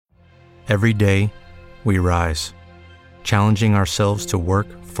Every day, we rise, challenging ourselves to work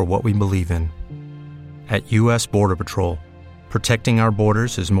for what we believe in. At U.S. Border Patrol, protecting our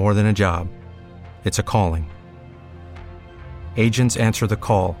borders is more than a job. It's a calling. Agents answer the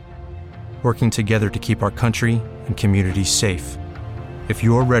call, working together to keep our country and communities safe. If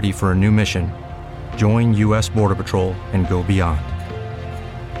you're ready for a new mission, join U.S. Border Patrol and go beyond.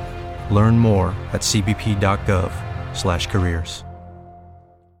 Learn more at cbp.gov/careers.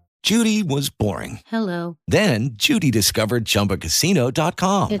 Judy was boring. Hello. Then Judy discovered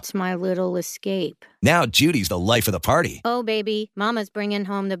ChumbaCasino.com. It's my little escape. Now Judy's the life of the party. Oh, baby, mama's bringing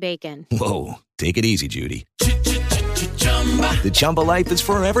home the bacon. Whoa, take it easy, Judy. The Chumba life is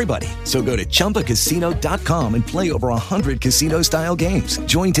for everybody. So go to ChumbaCasino.com and play over 100 casino-style games.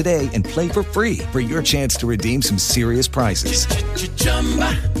 Join today and play for free for your chance to redeem some serious prizes.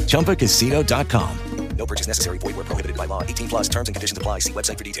 ChumbaCasino.com. No purchase necessary. Void where prohibited by law. 18 plus terms and conditions apply. See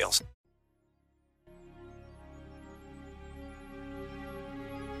website for details.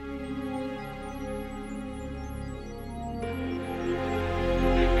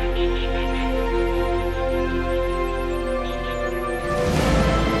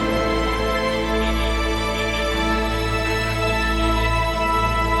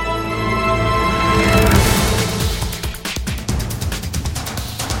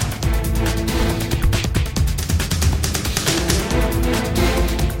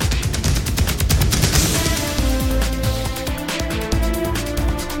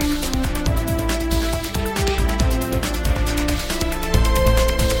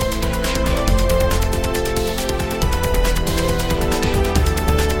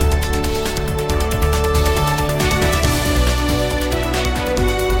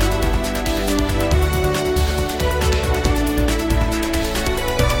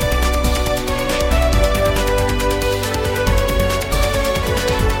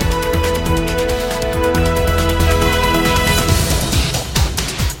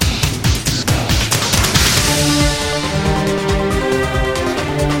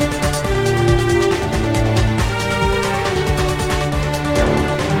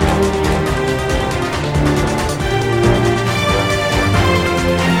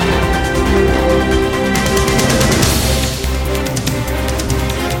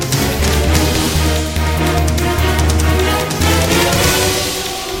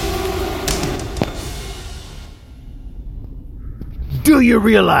 Do you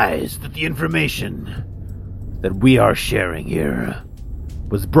realize that the information that we are sharing here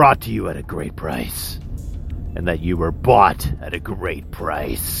was brought to you at a great price, and that you were bought at a great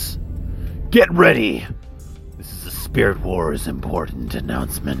price? Get ready! This is a Spirit Wars important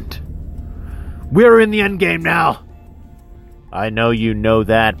announcement. We're in the endgame now. I know you know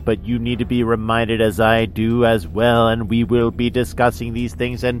that, but you need to be reminded, as I do as well, and we will be discussing these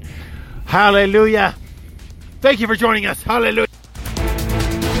things, and hallelujah! Thank you for joining us. Hallelujah!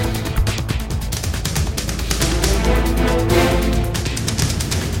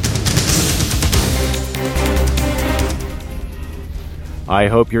 I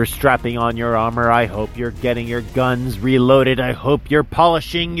hope you're strapping on your armor. I hope you're getting your guns reloaded. I hope you're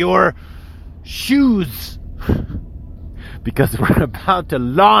polishing your shoes. Because we're about to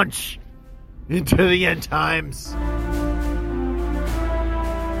launch into the end times.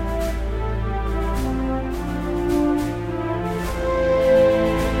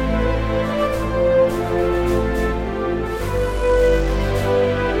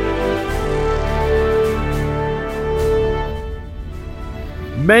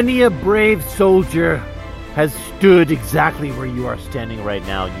 Many a brave soldier has stood exactly where you are standing right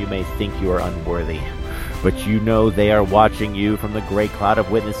now. You may think you are unworthy, but you know they are watching you from the great cloud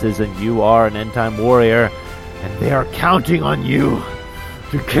of witnesses, and you are an end-time warrior, and they are counting on you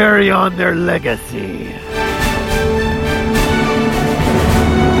to carry on their legacy.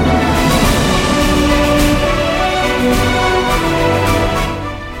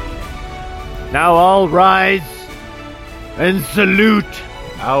 Now all rise and salute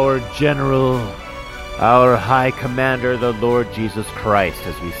our General, our High Commander, the Lord Jesus Christ,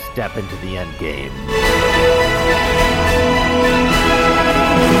 as we step into the end game.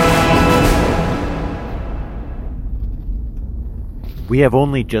 We have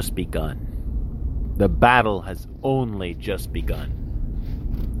only just begun. The battle has only just begun.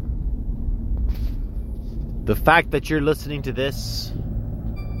 The fact that you're listening to this,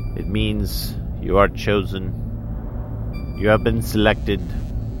 it means you are chosen. You have been selected.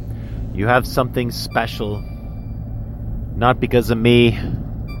 You have something special, not because of me,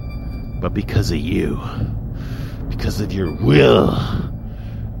 but because of you, because of your will,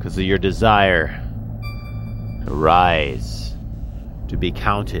 because of your desire to rise, to be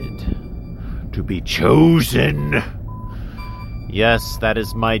counted, to be chosen. Yes, that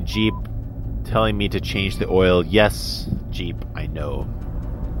is my Jeep telling me to change the oil. Yes, Jeep, I know.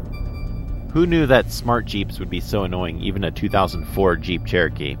 Who knew that smart Jeeps would be so annoying? Even a 2004 Jeep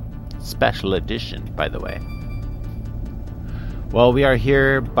Cherokee. Special edition, by the way. Well, we are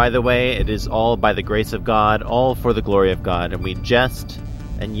here, by the way. It is all by the grace of God, all for the glory of God. And we jest,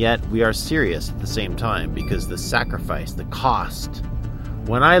 and yet we are serious at the same time, because the sacrifice, the cost.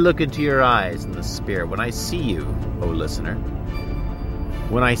 When I look into your eyes in the Spirit, when I see you, O listener,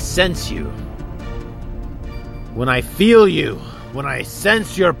 when I sense you, when I feel you, when I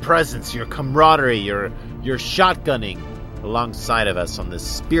sense your presence, your camaraderie, your shotgunning alongside of us on the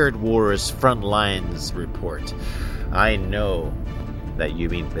Spirit Wars Front Lines report, I know that you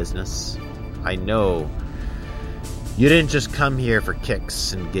mean business. I know you didn't just come here for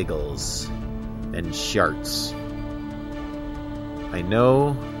kicks and giggles and sharts. I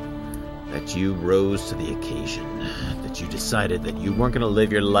know that you rose to the occasion, that you decided that you weren't going to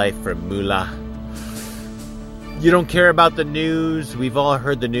live your life for moolah. You don't care about the news. We've all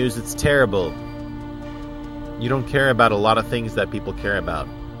heard the news. It's terrible. You don't care about a lot of things that people care about.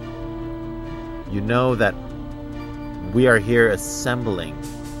 You know that we are here assembling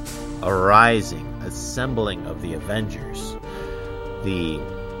of the Avengers,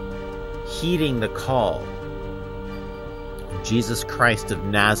 heeding the call of Jesus Christ of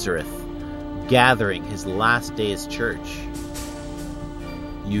Nazareth, gathering his last days church.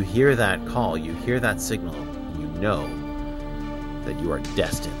 You hear that call, you hear that signal, you know that you are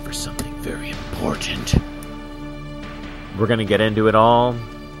destined for something very important. We're going to get into it all.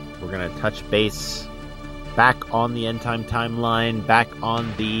 We're going to touch base back on the end time timeline, back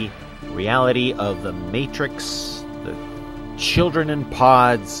on the reality of the Matrix, the children in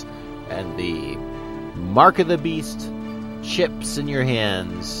pods, and the mark of the beast chips in your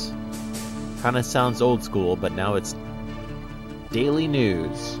hands. Kind of sounds old school, but now it's daily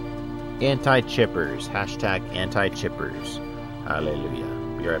news. Anti-chippers. Hashtag anti-chippers.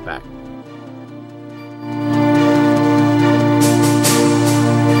 Hallelujah. Be right back.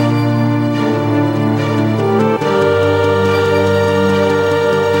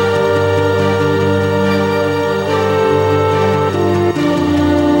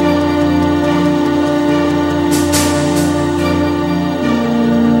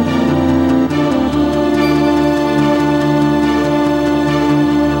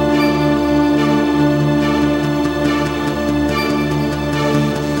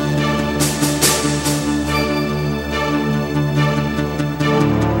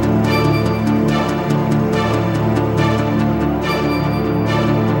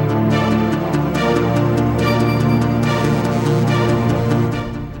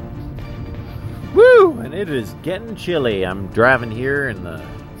 Getting chilly. I'm driving here in the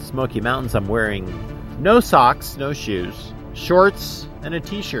Smoky Mountains. I'm wearing no socks, no shoes, shorts, and a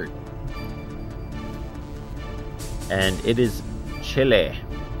t-shirt. And it is chilly,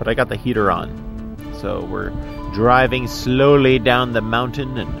 but I got the heater on. So we're driving slowly down the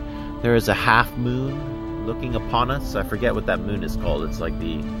mountain, and there is a half moon looking upon us. I forget what that moon is called. It's like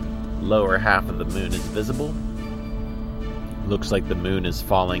the lower half of the moon is visible. Looks like the moon is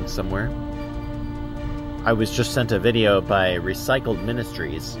falling somewhere. I was just sent a video by Recycled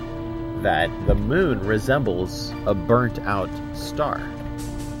Ministries that the moon resembles a burnt out star.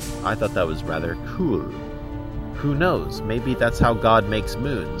 I thought that was rather cool. Who knows? Maybe that's how God makes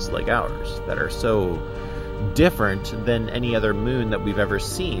moons like ours, that are so different than any other moon that we've ever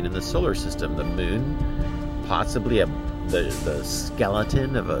seen in the solar system. The moon, possibly the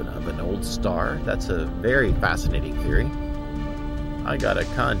skeleton of an old star. That's a very fascinating theory. I gotta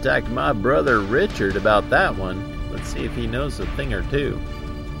contact my brother Richard about that one. Let's see if he knows a thing or two.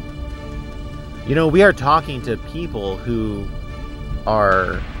 You know, we are talking to people who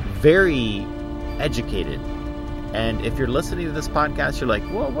are very educated. And if you're listening to this podcast, you're like,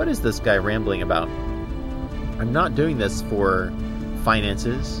 well, what is this guy rambling about? I'm not doing this for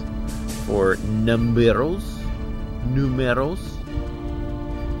finances, for numeros.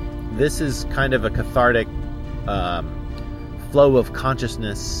 This is kind of a cathartic flow of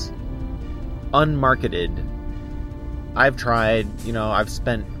consciousness, unmarketed. I've tried, I've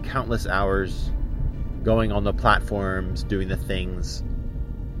spent countless hours going on the platforms, doing the things.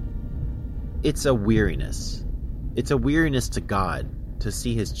 It's a weariness. It's a weariness to God to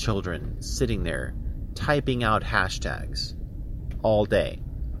see his children sitting there typing out hashtags all day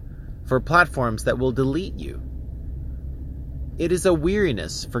for platforms that will delete you. It is a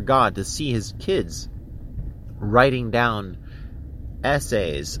weariness for God to see his kids writing down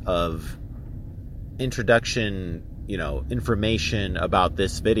essays of introduction, information about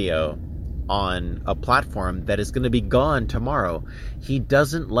this video on a platform that is going to be gone tomorrow. He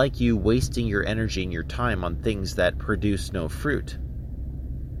doesn't like you wasting your energy and your time on things that produce no fruit.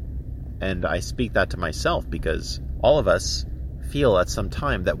 And I speak that to myself because all of us feel at some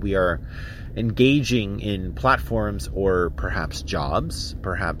time that we are engaging in platforms or perhaps jobs,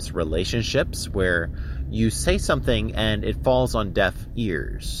 perhaps relationships where you say something and it falls on deaf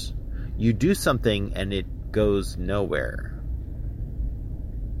ears. You do something and it goes nowhere.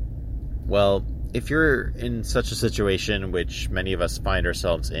 Well, if you're in such a situation, which many of us find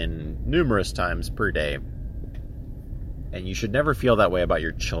ourselves in numerous times per day, and you should never feel that way about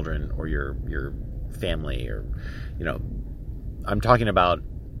your children or your family, or, I'm talking about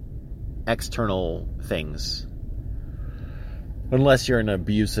external things. Unless you're in an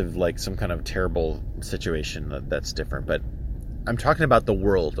abusive, like some kind of terrible situation, that's different. But I'm talking about the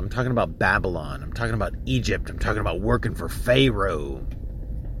world. I'm talking about Babylon. I'm talking about Egypt. I'm talking about working for Pharaoh.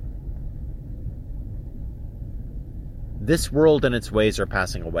 This world and its ways are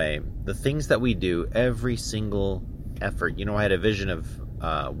passing away. The things that we do, every single effort. I had a vision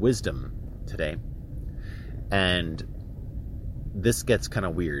of wisdom today. And this gets kind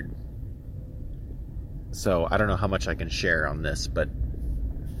of weird. So I don't know how much I can share on this, but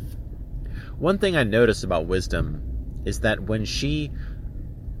one thing I noticed about wisdom is that when she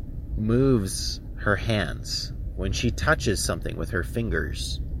moves her hands, when she touches something with her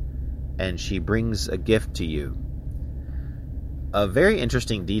fingers, and she brings a gift to you, a very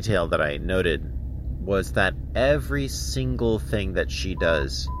interesting detail that I noted was that every single thing that she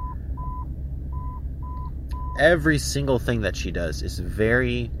does is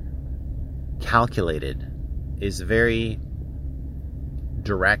very calculated, is very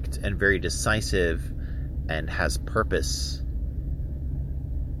direct and very decisive and has purpose.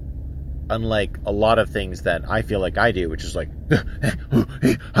 Unlike a lot of things that I feel like I do, which is like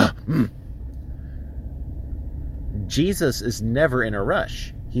Jesus is never in a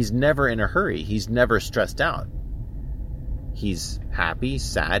rush. He's never in a hurry. He's never stressed out. He's happy,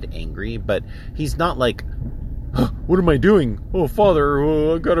 sad, angry, but he's not like, what am I doing? Oh,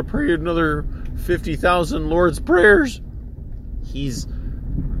 Father, I gotta pray another 50,000 Lord's Prayers. He's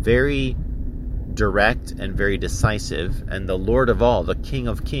very direct and very decisive, and the Lord of all, the King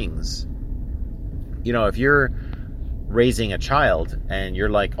of Kings. If you're raising a child and you're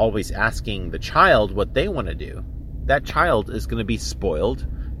like always asking the child what they want to do, that child is going to be spoiled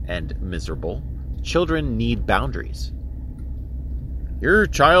and miserable. Children need boundaries. Your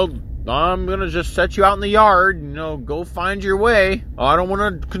child, I'm going to just set you out in the yard, go find your way. I don't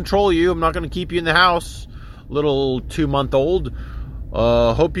want to control you. I'm not going to keep you in the house, little 2-month-old.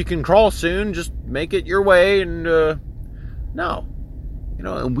 Hope you can crawl soon. Just make it your way. And no.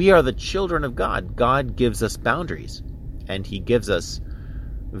 And we are the children of God. God gives us boundaries. And he gives us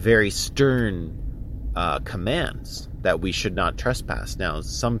very stern commands that we should not trespass. Now,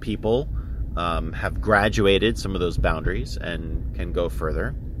 some people have graduated some of those boundaries and can go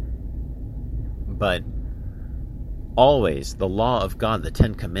further. But always the law of God, the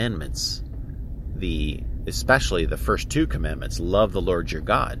 10 Commandments, especially the first 2 commandments, love the Lord your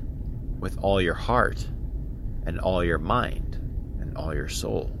God with all your heart and all your mind and all your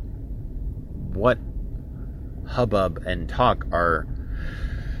soul. What hubbub and talk are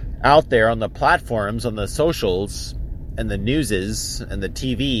out there on the platforms, on the socials, and the newses, and the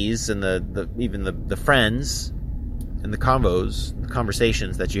TVs, and even the friends, and the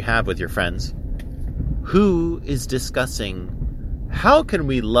conversations that you have with your friends. Who is discussing how can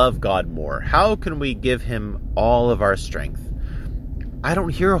we love God more? How can we give him all of our strength? I don't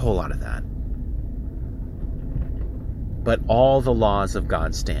hear a whole lot of that. But all the laws of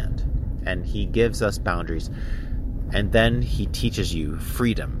God stand, and he gives us boundaries, and then he teaches you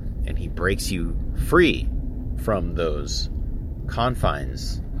freedom, and he breaks you free from those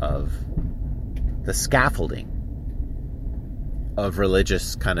confines of the scaffolding of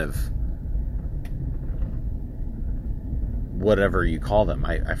religious kind of whatever you call them.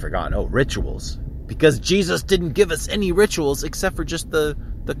 I forgot. Oh, rituals. Because Jesus didn't give us any rituals except for just the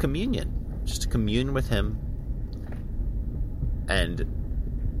communion. Just to commune with him and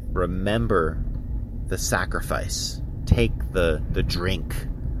remember the sacrifice. Take the drink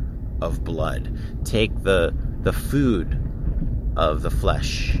of blood. Take the food of the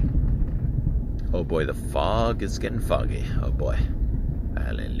flesh. Oh boy, the fog is getting foggy. Oh boy.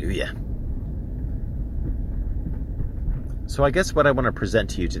 Hallelujah. So I guess what I want to present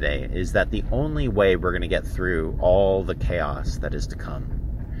to you today is that the only way we're going to get through all the chaos that is to come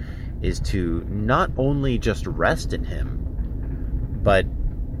is to not only just rest in him, but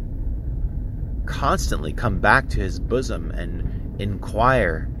constantly come back to his bosom and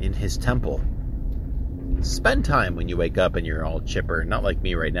inquire in his temple. Spend time when you wake up and you're all chipper. Not like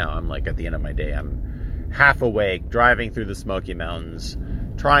me right now. I'm like at the end of my day. I'm half awake, driving through the Smoky Mountains,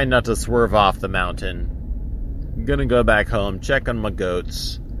 trying not to swerve off the mountain. I'm gonna go back home, check on my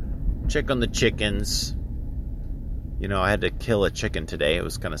goats, check on the chickens. You know, I had to kill a chicken today. It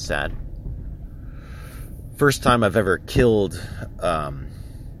was kind of sad. First time I've ever killed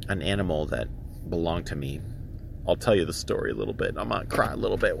an animal that belonged to me. I'll tell you the story a little bit. I'm gonna cry a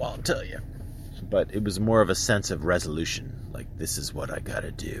little bit while I'm telling you. But it was more of a sense of resolution. Like, this is what I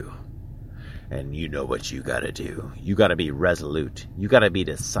gotta do. And you know what you gotta do. You gotta be resolute. You gotta be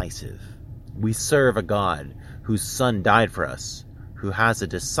decisive. We serve a God whose son died for us, who has a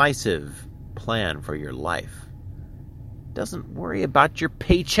decisive plan for your life. Doesn't worry about your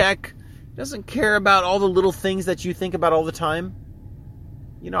paycheck. Doesn't care about all the little things that you think about all the time.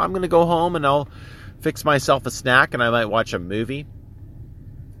 You know, I'm gonna go home and I'll fix myself a snack and I might watch a movie.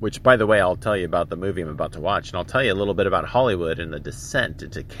 Which, by the way, I'll tell you about the movie I'm about to watch. And I'll tell you a little bit about Hollywood and the descent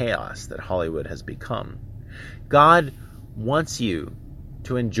into chaos that Hollywood has become. God wants you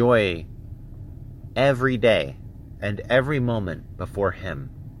to enjoy every day and every moment before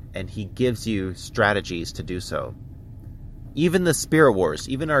Him. And He gives you strategies to do so. Even the spirit wars,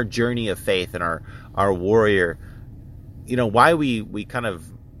 even our journey of faith and our warrior, you know, why we kind of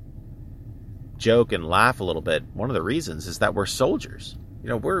joke and laugh a little bit, one of the reasons is that we're soldiers. You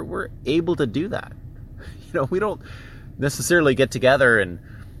know, we're able to do that. You know, we don't necessarily get together and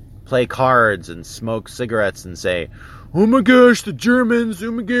play cards and smoke cigarettes and say, oh my gosh, the Germans, oh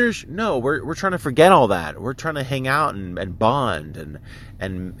my gosh. No, we're trying to forget all that. We're trying to hang out and bond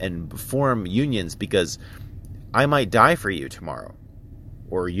and form unions, because I might die for you tomorrow,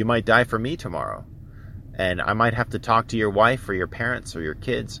 or you might die for me tomorrow. And I might have to talk to your wife or your parents or your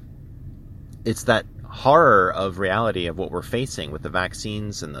kids. It's that horror of reality of what we're facing with the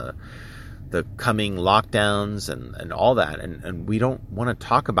vaccines and the coming lockdowns and all that. And we don't want to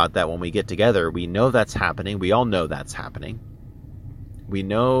talk about that when we get together. We know that's happening. We all know that's happening. We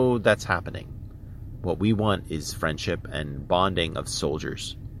know that's happening. What we want is friendship and bonding of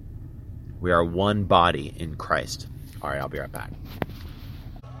soldiers. We are one body in Christ. All right, I'll be right back.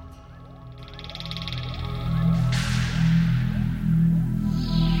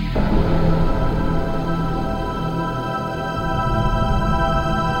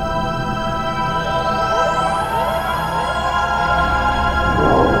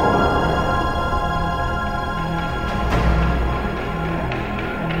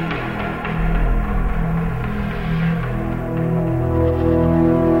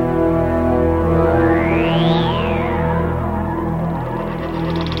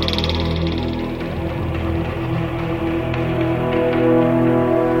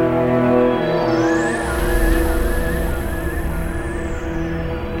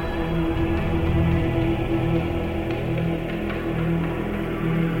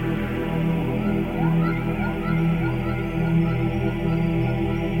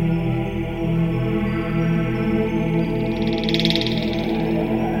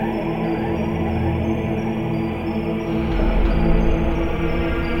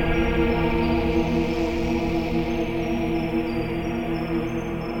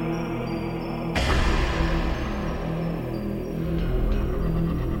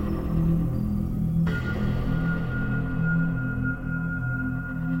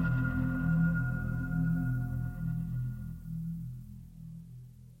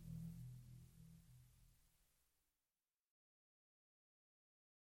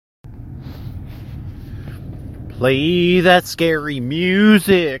 Play that scary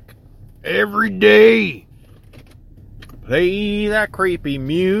music every day. Play that creepy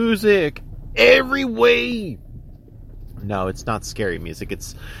music every way. No, it's not scary music.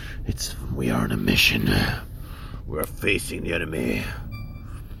 It's we are on a mission. We're facing the enemy.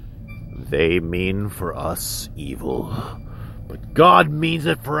 They mean for us evil, but God means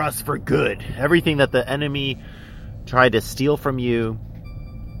it for us for good. Everything that the enemy tried to steal from you,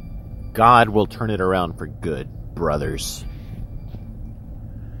 God will turn it around for good, brothers.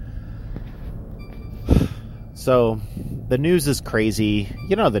 So, the news is crazy.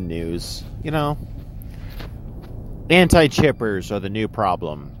 You know the news. You know, anti-chippers are the new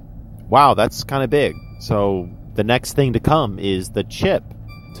problem. Wow, that's kind of big. So, the next thing to come is the chip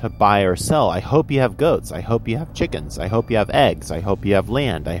to buy or sell. I hope you have goats. I hope you have chickens. I hope you have eggs. I hope you have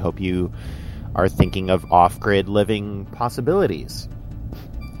land. I hope you are thinking of off-grid living possibilities.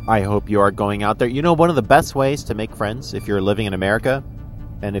 I hope you are going out there. You know, one of the best ways to make friends if you're living in America,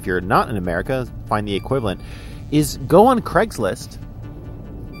 and if you're not in America, find the equivalent, is go on Craigslist,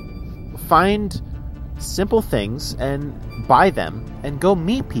 find simple things and buy them and go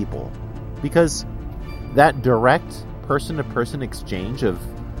meet people, because that direct person-to-person exchange of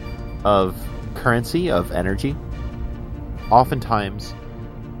currency, of energy, oftentimes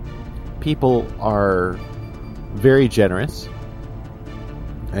people are very generous,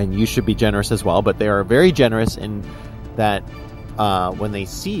 and you should be generous as well, but they are very generous in that when they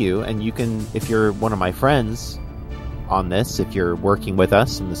see you, and you can, if you're one of my friends on this, if you're working with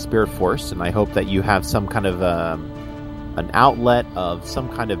us in the Spirit Force, and I hope that you have some kind of an outlet of some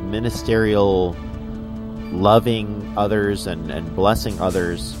kind of ministerial loving others and blessing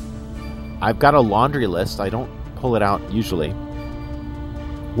others. I've got a laundry list. I don't pull it out usually.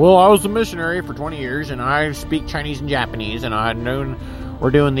 Well, I was a missionary for 20 years, and I speak Chinese and Japanese, and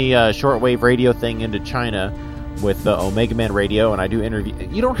we're doing the shortwave radio thing into China with the Omega Man Radio, and I do interview.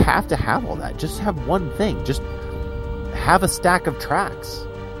 You don't have to have all that. Just have one thing. Just have a stack of tracks,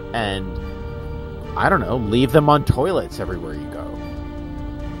 and I don't know, leave them on toilets everywhere you go.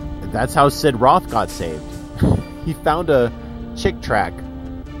 That's how Sid Roth got saved. He found a chick track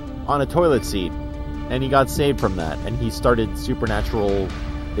on a toilet seat, and he got saved from that, and he started Supernatural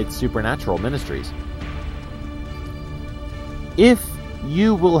Ministries. If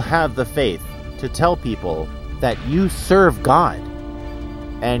you will have the faith to tell people that you serve God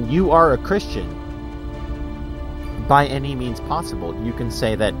and you are a Christian by any means possible, you can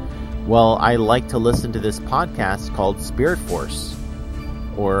say that, well, I like to listen to this podcast called Spirit Force,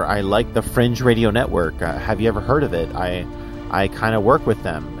 or I like the Fringe Radio Network. Have you ever heard of it? I kind of work with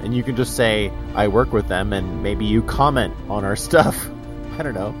them. And you can just say, I work with them, and maybe you comment on our stuff. I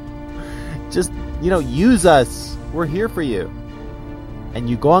don't know. Just, use us. We're here for you. And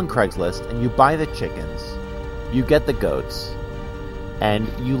you go on Craigslist, and you buy the chickens. You get the goats. And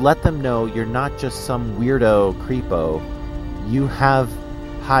you let them know you're not just some weirdo creepo. You have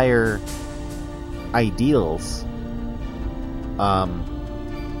higher ideals.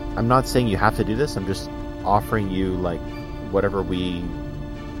 I'm not saying you have to do this. I'm just offering you, like, whatever we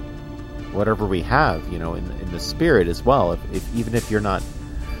have, in the spirit as well. If even if you're not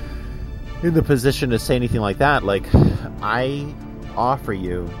in the position to say anything like that, like, I offer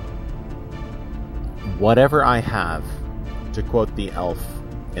you whatever I have, to quote the elf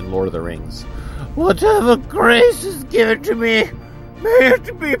in Lord of the Rings. Whatever grace is given to me, may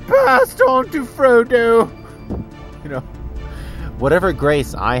it be passed on to Frodo. Whatever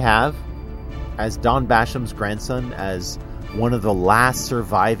grace I have, as Don Basham's grandson, as one of the last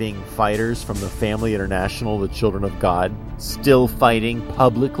surviving fighters from the Family International, the Children of God, still fighting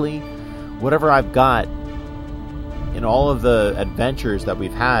publicly, whatever I've got in all of the adventures that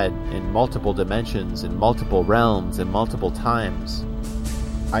we've had in multiple dimensions, in multiple realms, in multiple times,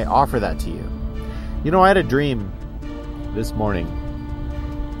 I offer that to you. I had a dream this morning.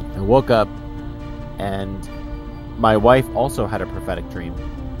 I woke up, and my wife also had a prophetic dream,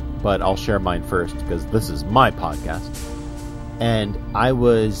 but I'll share mine first because this is my podcast. And I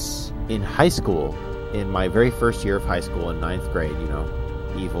was in high school, in my very first year of high school, in 9th grade,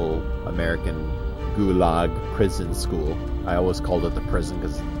 evil American gulag prison school. I always called it the prison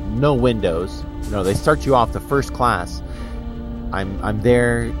because no windows. They start you off the first class. I'm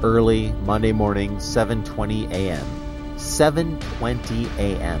there early Monday morning, 7:20 a.m. 7:20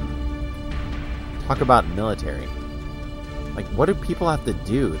 a.m. Talk about military. Like, what do people have to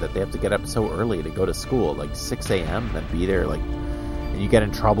do that they have to get up so early to go to school? Like 6 a.m. and be there, like, and you get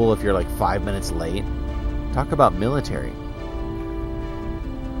in trouble if you're like 5 minutes late. Talk about military.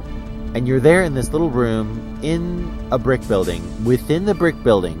 And you're there in this little room in a brick building, within the brick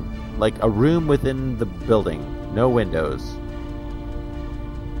building, like a room within the building, no windows.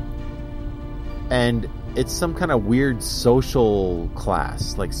 And it's some kind of weird social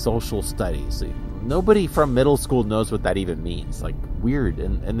class, like social studies. Nobody from middle school knows what that even means. Like, weird.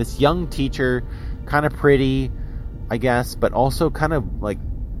 And this young teacher, kind of pretty, I guess, but also kind of like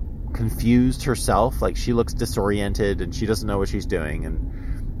confused herself. Like, she looks disoriented and she doesn't know what she's doing.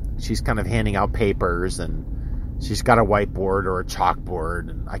 And she's kind of handing out papers, and she's got a whiteboard or a chalkboard,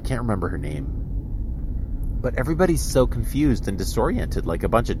 and I can't remember her name. But everybody's so confused and disoriented, like a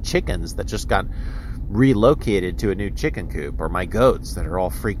bunch of chickens that just got relocated to a new chicken coop, or my goats that are all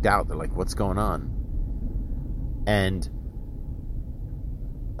freaked out. They're like, what's going on? And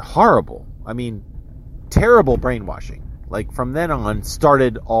horrible. I mean, terrible brainwashing. Like, from then on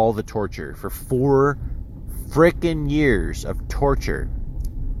started all the torture for 4 frickin' years of torture.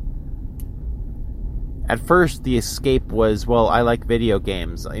 At first, the escape was, well, I like video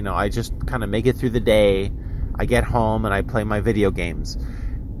games. I just kind of make it through the day. I get home and I play my video games.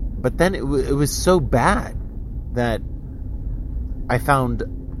 But then it was so bad that I found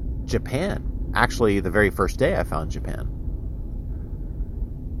Japan. actually the very first day I found Japan.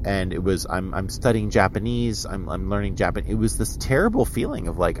 And it was, I'm studying Japanese, I'm learning Japanese. It was this terrible feeling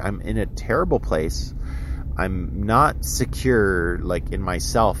of like, I'm in a terrible place. I'm not secure, like, in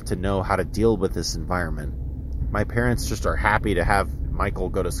myself to know how to deal with this environment. My parents just are happy to have Michael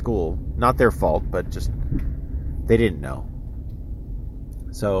go to school. Not their fault, but just, they didn't know.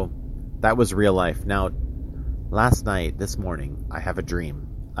 So, that was real life. Now, last night, this morning, I have a dream.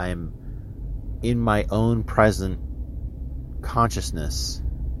 I am in my own present consciousness,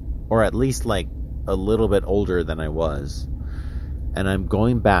 or at least, like, a little bit older than I was. And I'm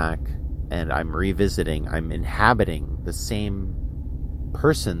going back, and I'm revisiting, I'm inhabiting the same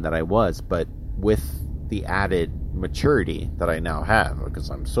person that I was, but with the added maturity that I now have, because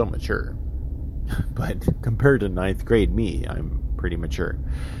I'm so mature. But compared to 9th grade me, I'm pretty mature.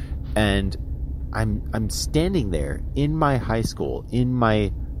 And I'm standing there in my high school, in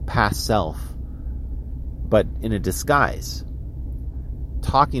my past self, but in a disguise,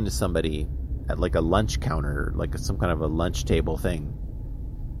 talking to somebody at like a lunch counter, like some kind of a lunch table thing.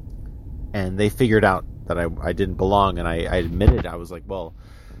 And they figured out that I didn't belong, and I admitted, I was like, well,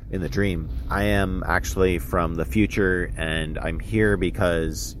 in the dream, I am actually from the future, and I'm here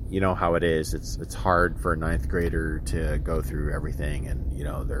because, you know how it is, it's hard for a 9th grader to go through everything, and, you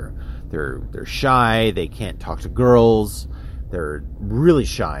know, they're shy, they can't talk to girls, they're really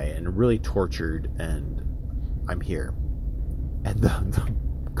shy and really tortured, and I'm here. And the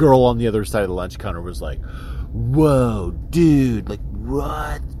girl on the other side of the lunch counter was like, whoa, dude, like,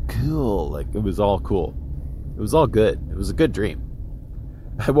 what? Cool. Like, it was all cool. It was all good. It was a good dream.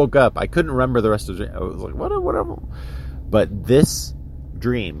 I woke up. I couldn't remember the rest of the dream. I was like, whatever. But this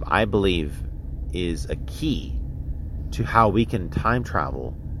dream, I believe, is a key to how we can time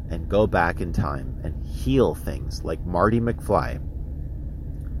travel and go back in time and heal things like Marty McFly,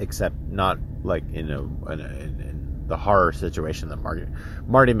 except not like in the horror situation that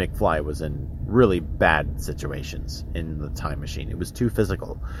Marty McFly was in. Really bad situations in the time machine. It was too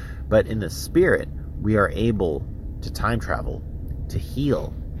physical. But in the spirit, we are able to time travel, to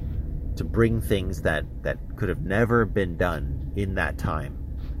heal, to bring things that could have never been done in that time.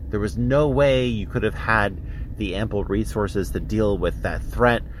 There was no way you could have had the ample resources to deal with that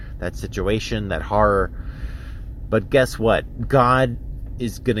threat, that situation, that horror. But guess what? God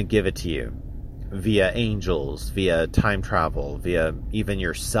is going to give it to you. Via angels, via time travel, via even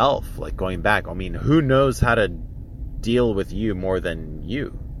yourself, like going back. I mean, who knows how to deal with you more than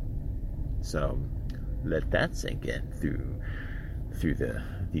you? So let that sink in through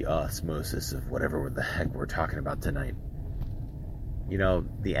the osmosis of whatever the heck we're talking about tonight. You know,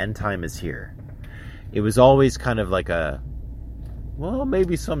 the end time is here. It was always kind of like well,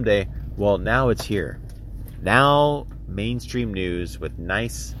 maybe someday. Well, now it's here. Now mainstream news with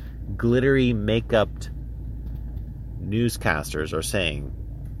nice glittery makeup-ed newscasters are saying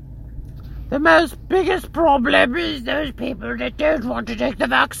the biggest problem is those people that don't want to take the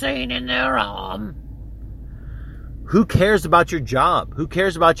vaccine in their arm. Who cares about your job? Who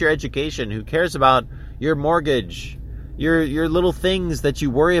cares about your education? Who cares about your mortgage? Your little things that you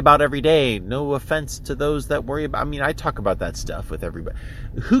worry about every day. No offense to those that worry about... I mean, I talk about that stuff with everybody.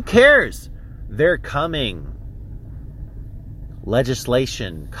 Who cares? They're coming.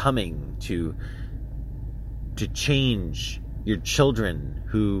 Legislation coming to change your children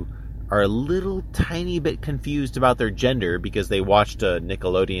who are a little tiny bit confused about their gender because they watched a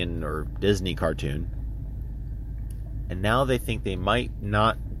Nickelodeon or Disney cartoon. And now they think they might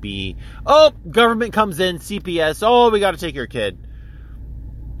not be... Oh, government comes in, CPS. Oh, we got to take your kid.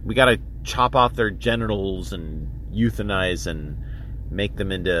 We got to chop off their genitals and euthanize and make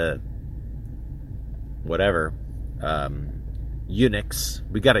them into whatever. Eunuchs.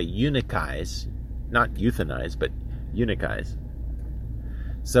 We got to eunuchize. Not euthanize, but eunuchize.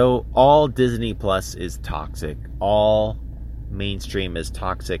 So all Disney Plus is toxic. All mainstream is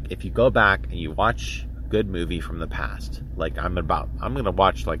toxic. If you go back and you watch a good movie from the past, like I'm going to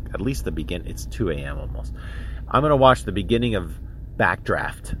watch like at least the beginning. It's 2 a.m. almost. I'm going to watch the beginning of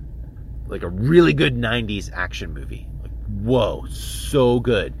Backdraft. Like a really good 90s action movie. Like, whoa, so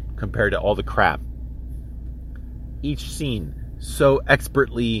good compared to all the crap. Each scene so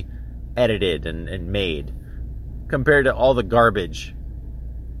expertly edited and made compared to all the garbage.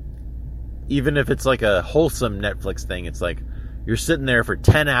 Even if it's like a wholesome Netflix thing, it's like you're sitting there for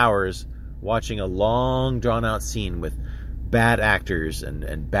 10 hours watching a long drawn out scene with bad actors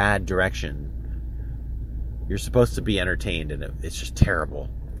and bad direction. You're supposed to be entertained and it's just terrible.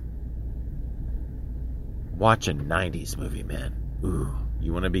 Watch a 90s movie, man. Ooh,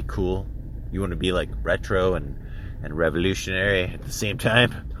 you want to be cool? You want to be like retro and revolutionary at the same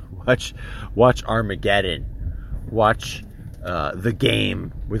time? Watch Armageddon. Watch The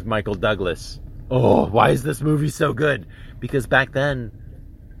Game with Michael Douglas. Oh, why is this movie so good? Because back then,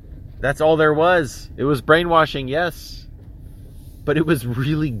 that's all there was. It was brainwashing, yes. But it was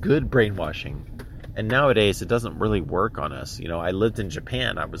really good brainwashing. And nowadays, it doesn't really work on us. You know, I lived in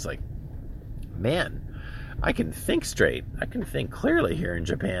Japan. I was like, man, I can think straight. I can think clearly here in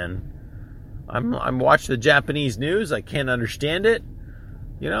Japan. I'm watching the Japanese news. I can't understand it.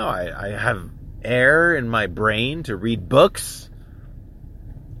 You know, I have air in my brain to read books.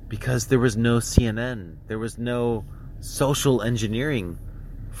 Because there was no CNN. There was no social engineering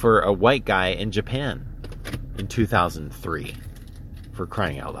for a white guy in Japan in 2003. For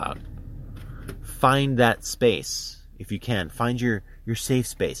crying out loud. Find that space, if you can. Find your safe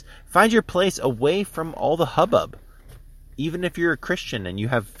space. Find your place away from all the hubbub. Even if you're a Christian and you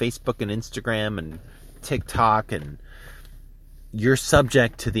have Facebook and Instagram and TikTok and you're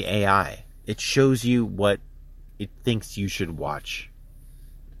subject to the AI. It shows you what it thinks you should watch.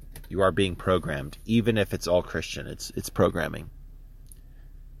 You are being programmed, even if it's all Christian. It's programming.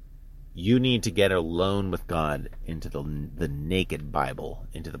 You need to get alone with God into the naked Bible,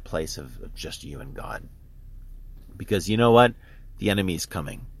 into the place of just you and God. Because you know what? The enemy is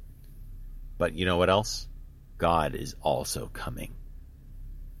coming. But you know what else? God is also coming.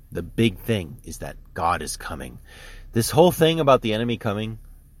 The big thing is that God is coming. This whole thing about the enemy coming,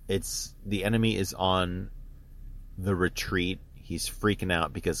 the enemy is on the retreat. He's freaking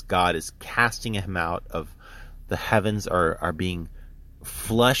out because God is casting him out of the heavens, are being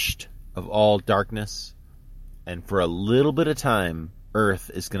flushed of all darkness. And for a little bit of time,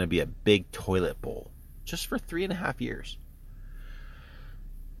 Earth is going to be a big toilet bowl. Just for 3.5 years.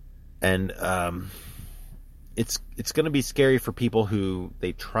 And it's going to be scary for people who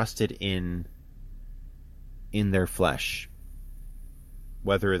they trusted in their flesh.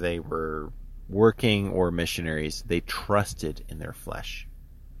 Whether they were working or missionaries, they trusted in their flesh.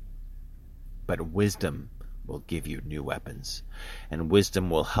 But wisdom will give you new weapons. And wisdom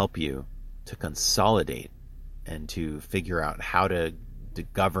will help you to consolidate and to figure out how to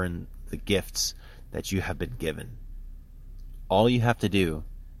govern the gifts that you have been given. All you have to do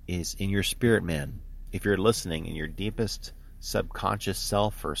is in your spirit man, if you're listening in your deepest subconscious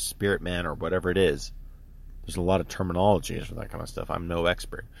self or spirit man or whatever it is, there's a lot of terminologies for that kind of stuff. I'm no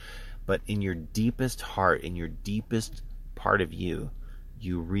expert. But in your deepest heart, in your deepest part of you,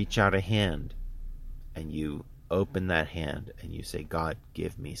 you reach out a hand and you open that hand and you say, God,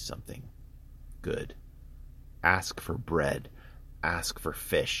 give me something good. Ask for bread. Ask for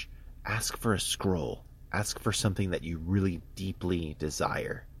fish. Ask for a scroll. Ask for something that you really deeply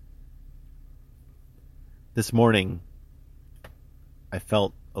desire. This morning, I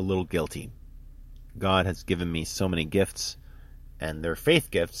felt a little guilty. God has given me so many gifts, and they're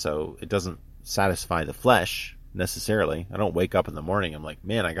faith gifts, so it doesn't satisfy the flesh necessarily. I don't wake up in the morning, I'm like,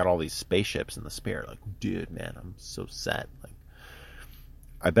 man, I got all these spaceships in the spirit. Like, dude, man, I'm so set. Like,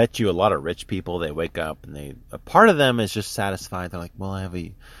 I bet you a lot of rich people, they wake up and a part of them is just satisfied. They're like, well, I have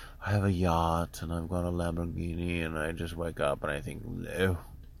a yacht and I've got a Lamborghini, and I just wake up and I think, oh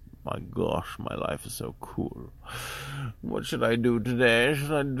my gosh, my life is so cool. What should I do today?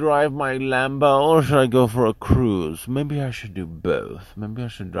 Should I drive my Lambo or should I go for a cruise? Maybe I should do both. Maybe I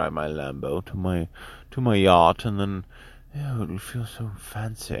should drive my Lambo to my yacht, and then it'll feel so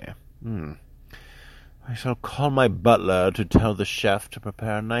fancy. I shall call my butler to tell the chef to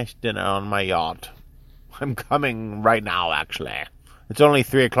prepare a nice dinner on my yacht. I'm coming right now, actually. It's only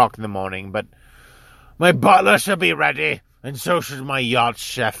 3 o'clock in the morning, but my butler shall be ready. And so should my yacht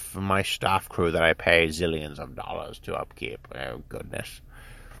chef and my staff crew that I pay zillions of dollars to upkeep. Oh, goodness.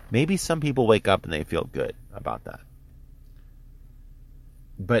 Maybe some people wake up and they feel good about that.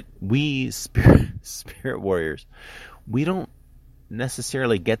 But we spirit warriors, we don't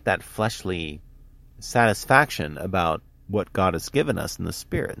necessarily get that fleshly satisfaction about what God has given us in the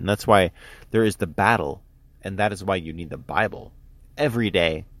spirit. And that's why there is the battle. And that is why you need the Bible every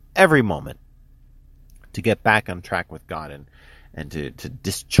day, every moment, to get back on track with God and to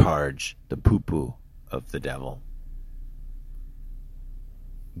discharge the poo-poo of the devil.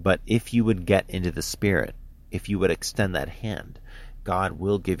 But if you would get into the spirit, if you would extend that hand, God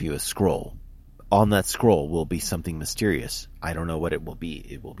will give you a scroll. On that scroll will be something mysterious. I don't know what it will be.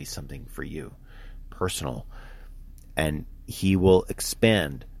 It will be something for you, personal. And he will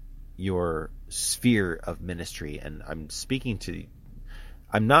expand your sphere of ministry. And I'm speaking to...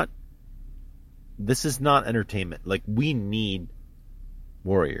 This is not entertainment. Like, we need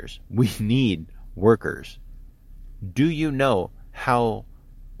warriors. We need workers. Do you know how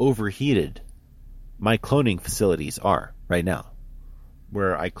overheated my cloning facilities are right now?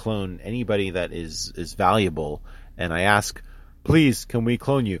 where I clone anybody that is valuable, and I ask, please, can we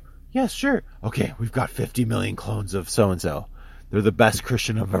clone you? Yes, sure. Okay, we've got 50 million clones of so-and-so. They're the best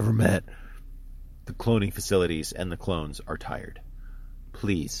Christian I've ever met. The cloning facilities and the clones are tired.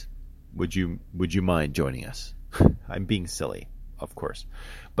 Please, would you mind joining us? I'm being silly, of course.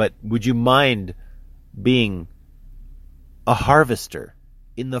 But would you mind being a harvester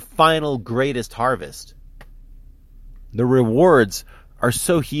in the final greatest harvest? The rewards are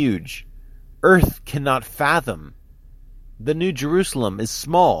so huge, Earth cannot fathom. The New Jerusalem is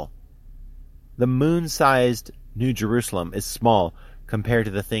small. The moon-sized New Jerusalem is small compared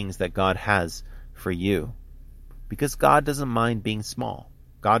to the things that God has for you. Because God doesn't mind being small.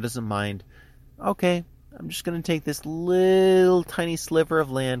 God doesn't mind, okay, I'm just going to take this little tiny sliver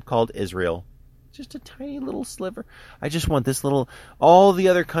of land called Israel. Just a tiny little sliver. I just want this little, all the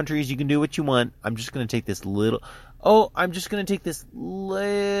other countries, you can do what you want. I'm just going to take this little, I'm just going to take this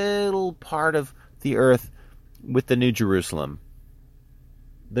little part of the earth with the New Jerusalem.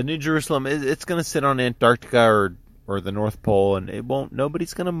 The New Jerusalem, it's going to sit on Antarctica or the North Pole, and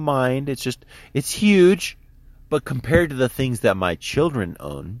nobody's going to mind. It's huge, but compared to the things that my children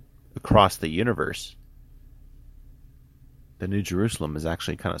own across the universe, the New Jerusalem is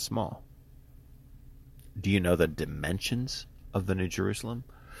actually kind of small. Do you know the dimensions of the New Jerusalem?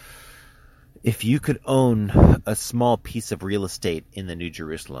 If you could own a small piece of real estate in the New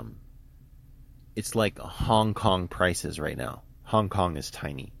Jerusalem, it's like Hong Kong prices right now. Hong Kong is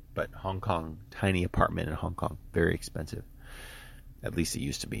tiny, but tiny apartment in Hong Kong, very expensive. At least it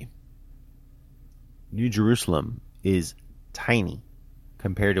used to be. New Jerusalem is tiny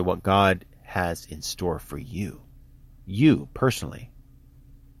compared to what God has in store for you. You, personally.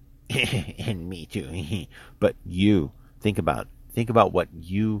 And me too. But you, think about what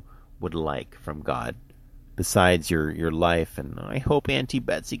you would like from God besides your life, and I hope Auntie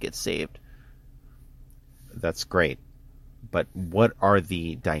Betsy gets saved. That's great. But what are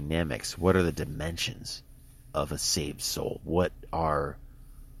the dynamics? What are the dimensions of a saved soul? What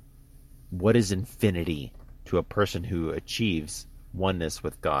is infinity to a person who achieves oneness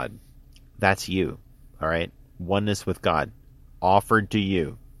with God? That's you. All right? Oneness with God offered to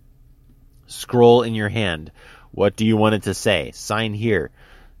you. Scroll in your hand. What do you want it to say? Sign here.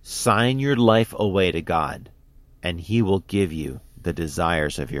 Sign your life away to God, and He will give you the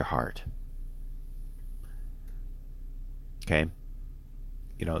desires of your heart. Okay?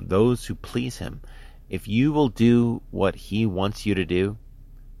 You know, those who please Him. If you will do what He wants you to do,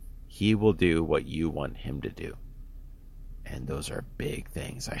 He will do what you want Him to do. And those are big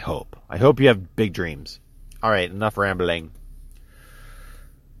things, I hope. I hope you have big dreams. All right, enough rambling.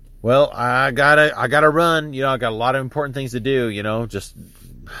 Well, I gotta run. You know, I got a lot of important things to do. You know, just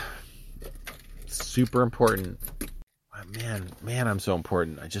super important. Man, I'm so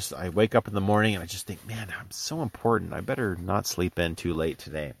important. I wake up in the morning and I just think, man, I'm so important. I better not sleep in too late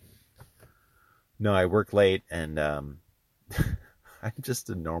today. No, I work late, and I'm just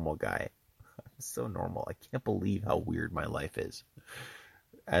a normal guy. I'm so normal. I can't believe how weird my life is.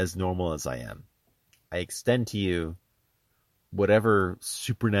 As normal as I am. I extend to you whatever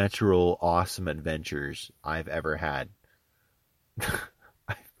supernatural, awesome adventures I've ever had.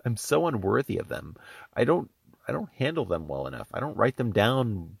 I'm so unworthy of them. I don't handle them well enough. I don't write them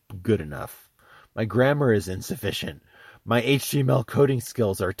down good enough. My grammar is insufficient. My HTML coding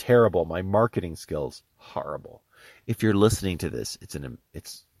skills are terrible. My marketing skills, horrible. If you're listening to this, it's a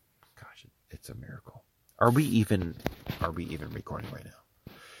miracle. Are we even recording right now?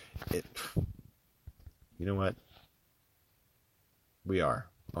 You know what? We are.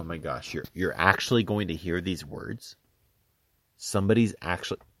 Oh my gosh, you're actually going to hear these words? Somebody's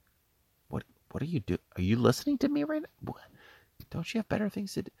actually... What are you doing? Are you listening to me right now? What? Don't you have better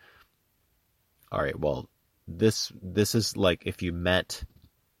things to do? All right, well, this is like if you met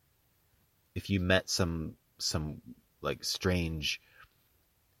some like strange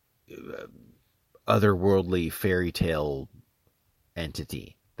otherworldly fairy tale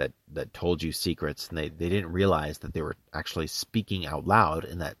entity that told you secrets, and they didn't realize that they were actually speaking out loud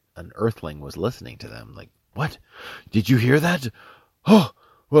and that an earthling was listening to them. Like, what? Did you hear that? Oh,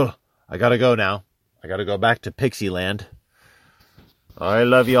 well, I gotta go now. I gotta go back to Pixieland. I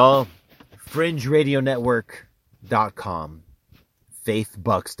love y'all. FringeRadioNetwork.com.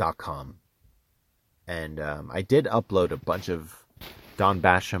 FaithBucks.com. And I did upload a bunch of Don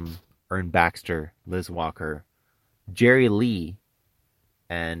Basham, Ern Baxter, Liz Walker, Jerry Lee,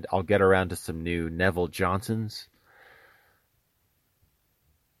 and I'll get around to some new Neville Johnsons.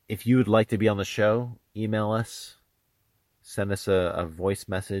 If you would like to be on the show, email us. Send us a voice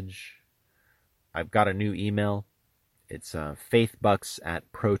message. I've got a new email. It's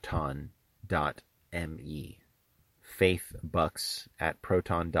faithbucks@proton.me.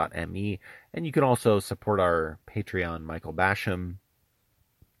 faithbucks@proton.me. And you can also support our Patreon, Michael Basham.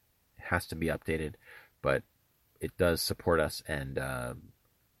 It has to be updated, but it does support us. And my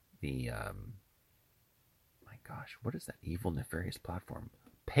gosh, what is that evil, nefarious platform?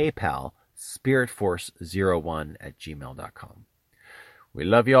 PayPal, spiritforce01@gmail.com. We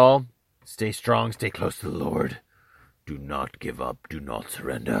love y'all. Stay strong, stay close to the Lord. Do not give up, do not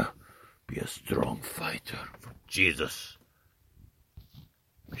surrender. Be a strong fighter for Jesus.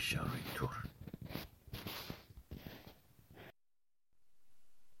 We shall return.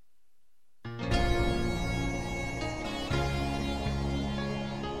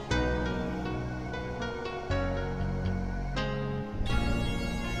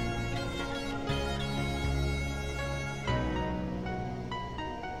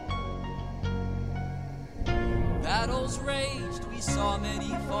 Battles raged, we saw many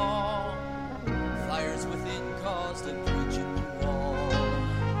fall. Fires within caused a breach in the wall.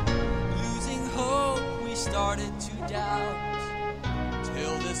 Losing hope, we started to doubt,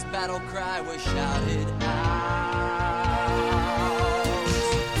 till this battle cry was shouted out.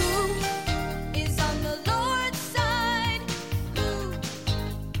 Who is on the Lord's side? Who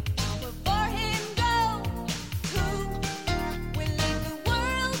will for him go? Who will leave the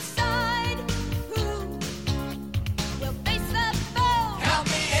world's side? Who will face the foe? Count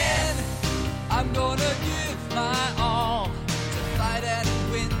me in. I'm gonna give my all to fight and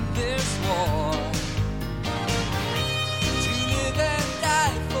win this war. To live and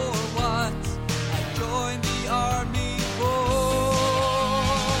die for what I joined the army for.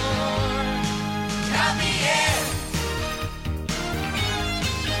 Count me in.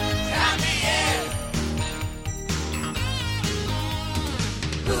 Count me in.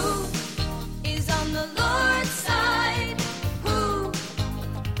 Who is on the Lord's side? Who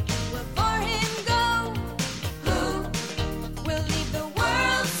will for him go? Who will leave the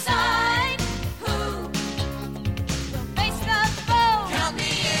world's side? Who will face the foe? Count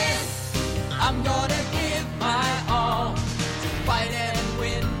me in. I'm gonna give my all to fight and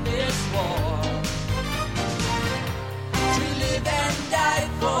win this war. To live and die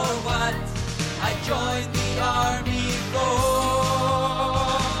for what I joined the army for.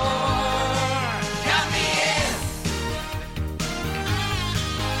 Count me in.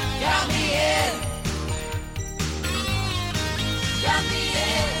 Count me in. Count me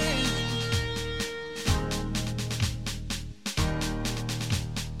in.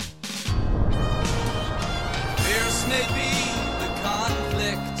 Fierce may be the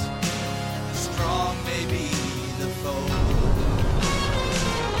conflict, strong may be the foe,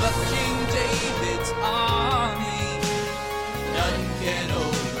 but King David's army none can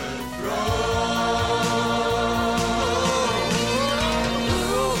overthrow.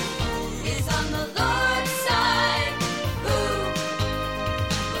 Who is on the Lord's side? Who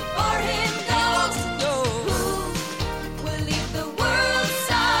will for him go? Who will leave the world's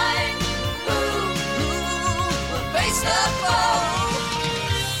side? Who will face the foe?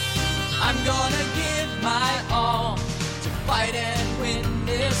 I'm gonna give my all to fight and win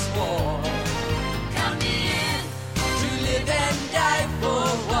this war. Count me in. To live and die for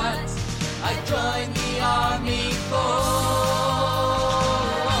what I joined the army for.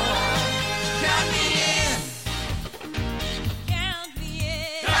 Count me in. Count me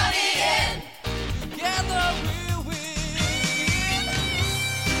in. Count me in. Together we'll win.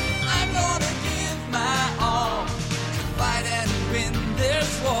 I'm gonna give my all to fight and win this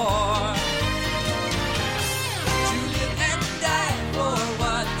war. To live and die for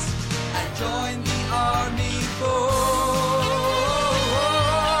what I joined the army for.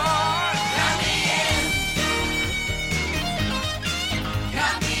 Count me in.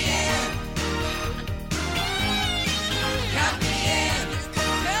 Count me in. Count me in. Count me in.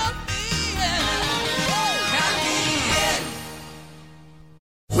 Count me in.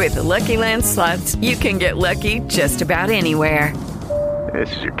 With the Lucky Land Slots, you can get lucky just about anywhere.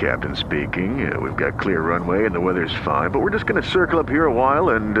 This is your captain speaking. We've got clear runway and the weather's fine, but we're just going to circle up here a while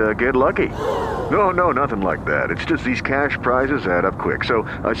and get lucky. No, nothing like that. It's just these cash prizes add up quick. So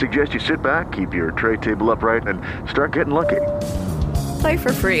I suggest you sit back, keep your tray table upright, and start getting lucky. Play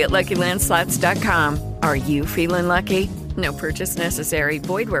for free at LuckyLandSlots.com. Are you feeling lucky? No purchase necessary.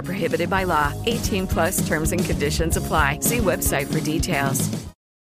 Void where prohibited by law. 18+ terms and conditions apply. See website for details.